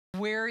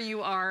where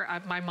you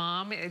are. My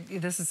mom,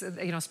 this is,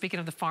 you know, speaking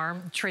of the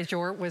farm,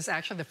 Tresor was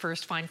actually the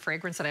first fine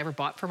fragrance that I ever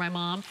bought for my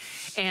mom.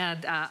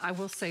 And I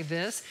will say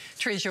this,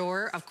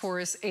 Tresor, of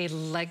course, a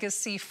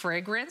legacy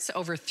fragrance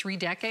over 3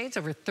 decades,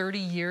 over 30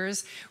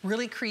 years,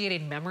 really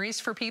creating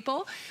memories for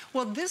people.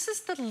 Well, this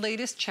is the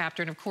latest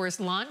chapter. And of course,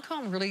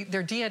 Lancme really,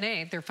 their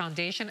DNA, their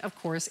foundation, of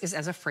course, is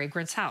as a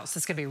fragrance house.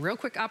 It's gonna be a real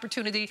quick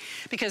opportunity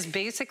because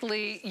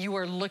basically you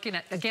are looking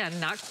at, again,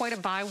 not quite a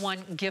buy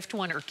one, gift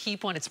one, or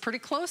keep one. It's pretty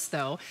close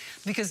though,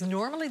 because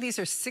normally these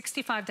are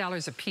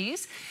 $65 a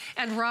piece.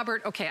 And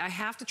Robert, okay, I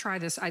have to try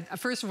this.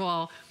 First of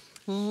all,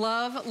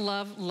 love,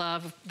 love,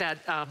 love that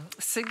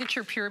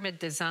signature pyramid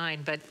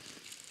design, but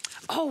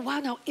oh wow,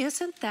 now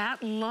isn't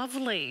that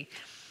lovely?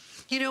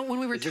 You know, when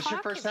we were talking— Is this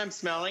your first time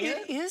smelling it?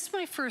 It is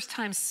my first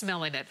time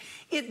smelling it.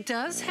 It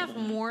does have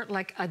more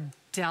like a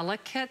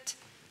delicate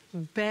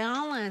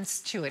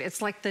balance to it.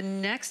 It's like the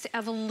next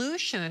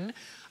evolution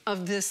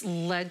of this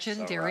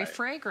legendary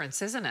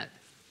fragrance, isn't it?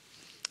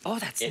 Oh,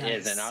 that's nice. It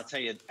is, and I'll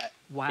tell you,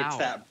 wow. It's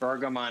that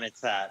bergamot,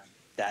 it's that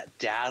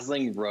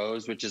dazzling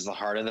rose, which is the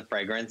heart of the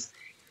fragrance.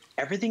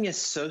 Everything is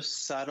so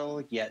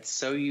subtle, yet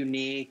so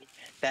unique.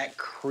 That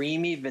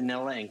creamy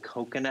vanilla and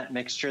coconut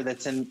mixture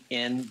that's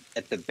in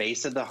at the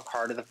base of the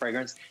heart of the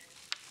fragrance.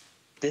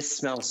 This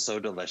smells so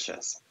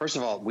delicious. First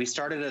of all, we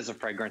started as a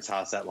fragrance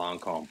house at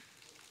Lancme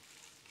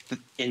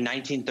in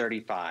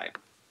 1935,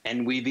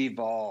 and we've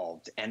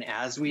evolved. And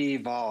as we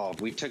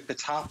evolved, we took the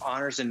top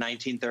honors in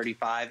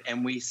 1935,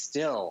 and we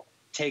still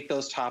take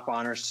those top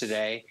honors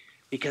today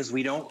because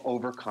we don't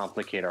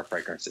overcomplicate our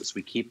fragrances.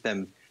 We keep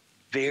them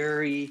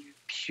very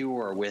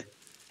pure with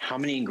how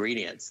many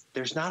ingredients.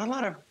 There's not a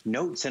lot of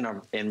notes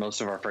in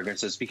most of our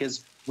fragrances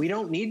because we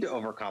don't need to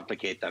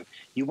overcomplicate them.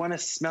 You want to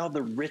smell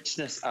the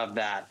richness of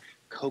that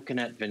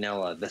coconut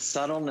vanilla, the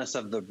subtleness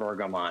of the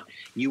bergamot.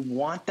 You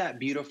want that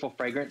beautiful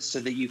fragrance so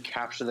that you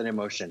capture that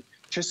emotion.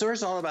 Tresor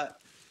is all about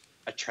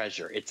a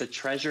treasure. It's a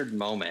treasured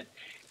moment.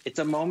 It's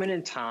a moment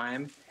in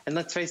time. And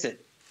let's face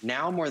it,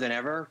 now more than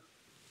ever,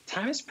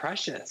 time is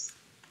precious.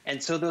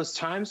 And so those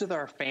times with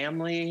our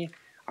family,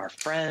 our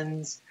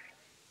friends,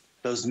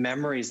 those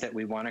memories that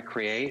we want to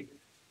create,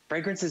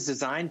 fragrance is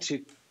designed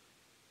to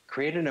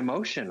create an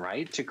emotion,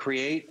 right? To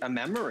create a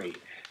memory.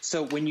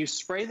 So when you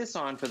spray this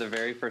on for the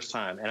very first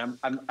time, and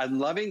I'm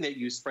loving that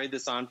you sprayed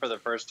this on for the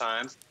first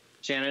time,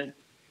 Shannon,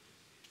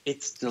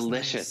 it's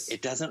delicious. Nice.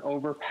 It doesn't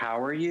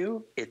overpower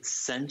you. It's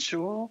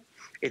sensual.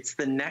 It's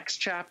the next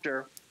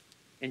chapter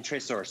in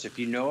Tresor. So if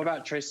you know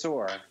about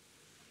Tresor,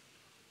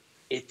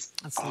 it's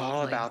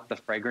all about the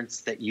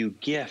fragrance that you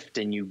gift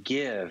and you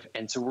give.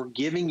 And so we're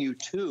giving you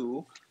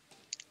two,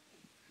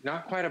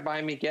 not quite a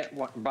buy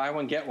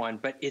one, get one,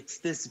 but it's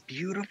this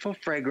beautiful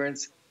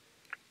fragrance.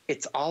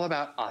 It's all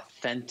about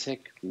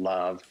authentic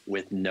love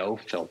with no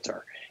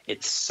filter.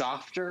 It's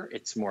softer,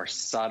 it's more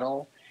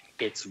subtle,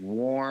 it's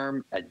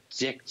warm,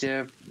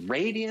 addictive,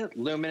 radiant,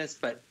 luminous,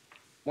 but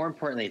more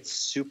importantly, it's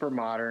super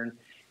modern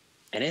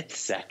and it's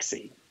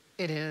sexy.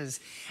 It is.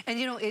 And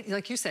you know,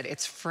 like you said,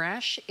 it's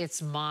fresh,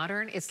 it's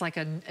modern, it's like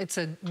it's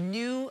a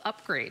new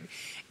upgrade.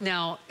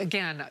 Now,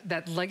 again,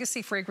 that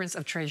legacy fragrance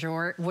of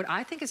Tresor, what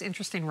I think is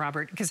interesting,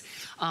 Robert, because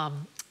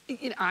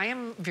I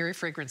am very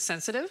fragrance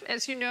sensitive,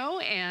 as you know,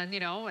 and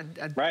you know,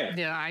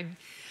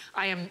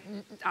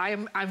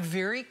 I'm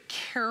very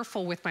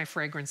careful with my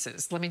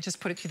fragrances. Let me just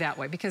put it to you that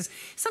way, because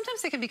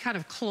sometimes they can be kind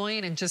of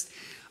cloying and just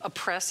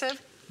oppressive.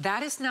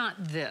 That is not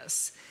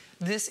this.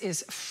 This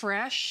is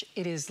fresh,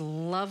 it is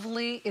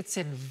lovely, it's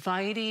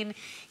inviting.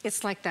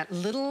 It's like that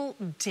little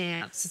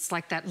dance, it's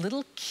like that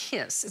little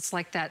kiss, it's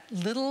like that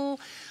little,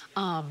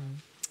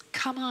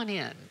 come on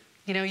in.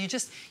 You know,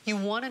 you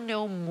want to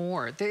know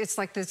more. It's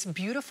like this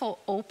beautiful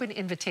open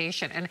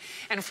invitation.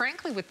 And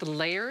frankly, with the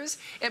layers,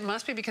 it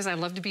must be because I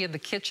love to be in the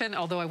kitchen,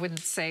 although I wouldn't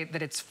say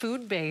that it's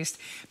food-based,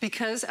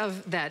 because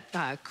of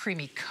that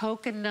creamy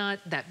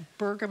coconut, that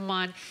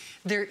bergamot.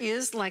 There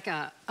is like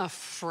a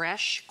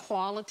fresh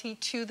quality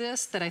to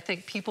this that I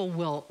think people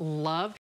will love.